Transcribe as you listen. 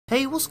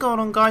Hey, what's going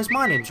on guys,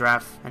 my name's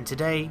Raph, and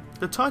today,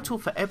 the title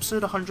for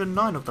episode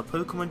 109 of the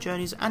Pokemon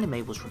Journeys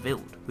anime was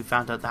revealed. We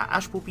found out that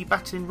Ash will be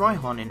battling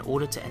RAIHAN in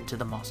order to enter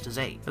the Master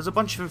Z. There's a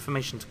bunch of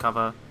information to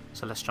cover,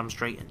 so let's jump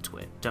straight into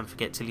it. Don't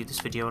forget to leave this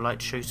video a like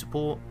to show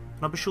support,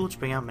 and I'll be sure to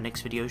bring out my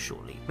next video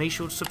shortly. Make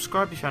sure to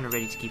subscribe if you aren't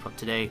ready to keep up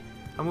to date,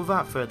 and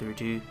without further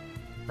ado,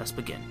 let's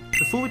begin.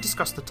 Before we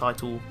discuss the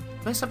title,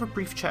 let's have a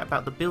brief chat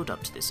about the build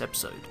up to this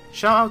episode.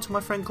 Shout out to my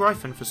friend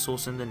RAIHAN for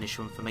sourcing the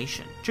initial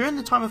information. During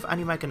the time of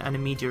Animag and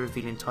Animedia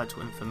revealing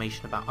title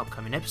information about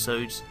upcoming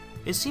episodes,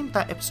 it seemed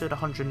that episode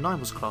 109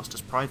 was classed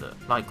as private.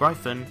 Like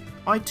RAIHAN,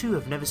 I too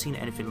have never seen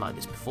anything like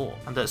this before,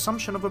 and the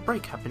assumption of a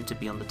break happened to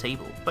be on the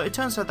table. But it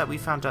turns out that we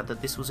found out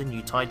that this was a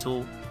new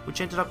title,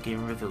 which ended up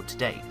getting revealed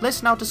today.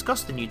 Let's now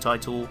discuss the new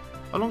title,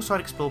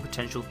 alongside explore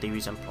potential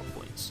theories and plot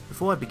points.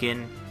 Before I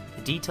begin,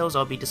 the details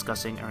I'll be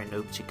discussing are in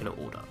no particular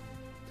order.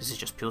 This is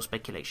just pure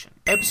speculation.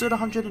 Episode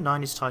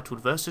 109 is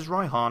titled vs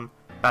RAIHAN,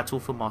 Battle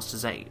for Master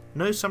Z.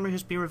 No summary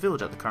has been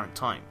revealed at the current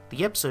time.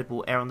 The episode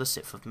will air on the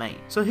 6th of May.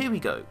 So here we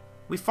go.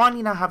 We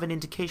finally now have an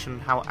indication on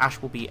how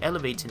Ash will be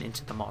elevating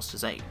into the Master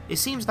Z. It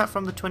seems that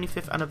from the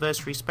 25th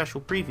anniversary special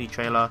preview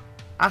trailer,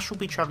 Ash will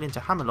be travelling to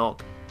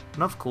Hammerlock,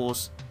 and of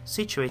course,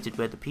 situated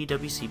where the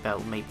PWC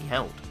battle may be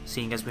held.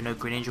 Seeing as we know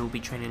Greninja will be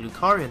training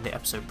Lucario in the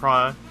episode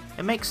prior,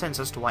 it makes sense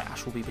as to why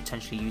Ash will be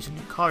potentially using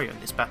Lucario in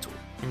this battle.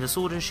 In the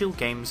Sword and Shield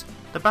games,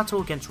 the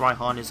battle against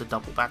RAIHAN is a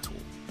double battle,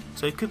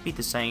 so it could be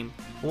the same,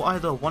 or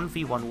either a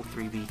 1v1 or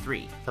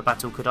 3v3. The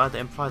battle could either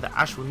imply that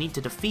Ash will need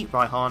to defeat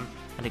RAIHAN,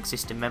 an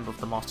existing member of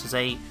the Master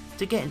Z,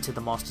 to get into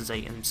the Master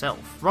Z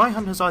himself.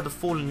 RAIHAN has either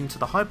fallen into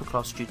the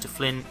Hyperclass due to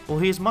Flynn,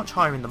 or he is much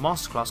higher in the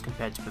Master Class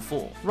compared to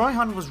before.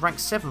 RAIHAN was ranked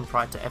 7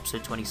 prior to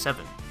episode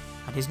 27,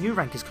 and his new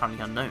rank is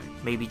currently unknown.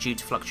 Maybe due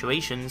to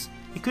fluctuations,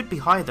 he could be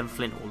higher than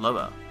Flynn or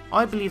lower.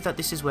 I believe that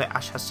this is where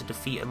Ash has to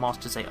defeat a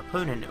Master Z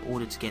opponent in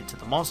order to get into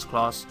the Master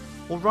Class,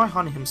 or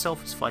RAIHAN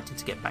himself is fighting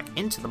to get back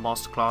into the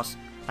Master Class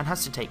and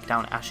has to take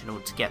down Ash in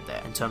order to get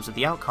there. In terms of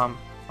the outcome,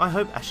 I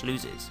hope Ash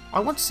loses. I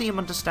want to see him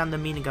understand the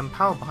meaning and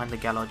power behind the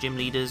Galar gym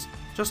leaders,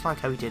 just like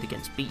how he did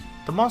against B.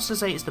 The Master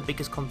Z is the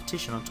biggest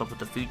competition on top of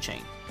the food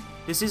chain.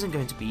 This isn't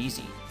going to be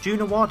easy. Jun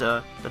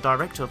Iwata, the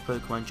director of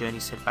Pokemon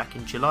Journey, said back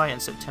in July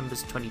and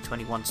September's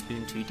 2021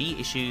 Spoon 2D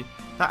issue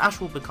that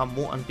Ash will become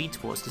more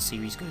unbeatable as the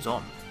series goes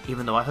on.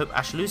 Even though I hope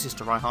Ash loses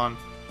to RAIHAN,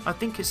 I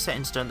think it's set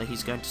in stone that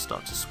he's going to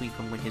start to sweep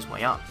and win his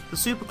way up. The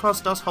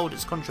Superclass does hold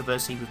its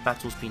controversy with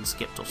battles being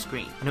skipped off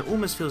screen, and it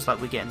almost feels like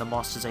we're getting the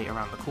Master Z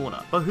around the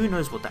corner, but who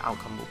knows what the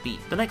outcome will be.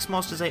 The next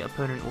Master Z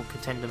opponent or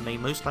contender may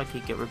most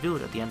likely get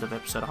revealed at the end of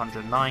episode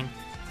 109,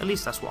 at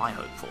least that's what I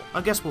hope for.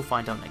 I guess we'll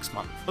find out next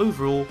month.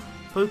 Overall,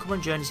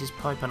 Pokemon Journeys is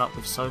piping up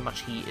with so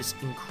much heat, it's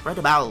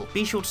incredible.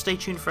 Be sure to stay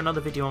tuned for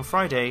another video on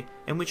Friday,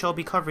 in which I'll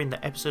be covering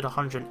the episode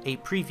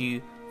 108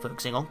 preview,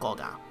 focusing on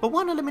Gekkouga. But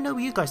why not let me know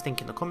what you guys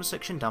think in the comment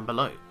section down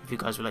below. If you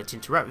guys would like to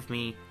interact with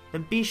me,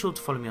 then be sure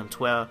to follow me on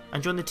Twitter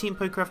and join the Team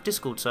Pokécraft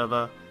Discord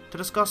server to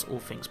discuss all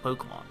things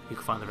Pokemon. You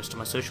can find the rest of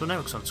my social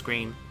networks on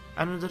screen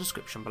and in the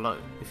description below.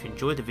 If you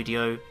enjoyed the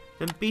video,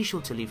 then be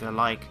sure to leave it a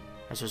like,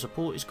 as your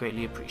support is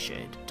greatly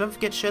appreciated. Don't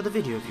forget to share the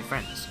video with your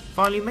friends.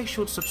 Finally, make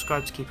sure to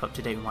subscribe to keep up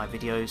to date with my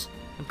videos,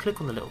 and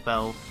click on the little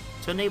bell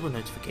to enable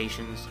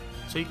notifications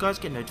so you guys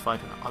get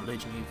notified when I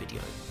upload a new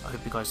video. I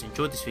hope you guys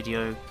enjoyed this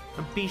video,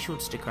 and be sure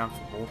to stick around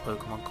for more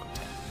Pokemon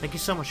content. Thank you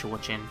so much for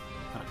watching,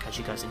 and I'll catch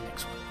you guys in the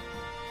next one.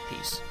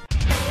 Peace.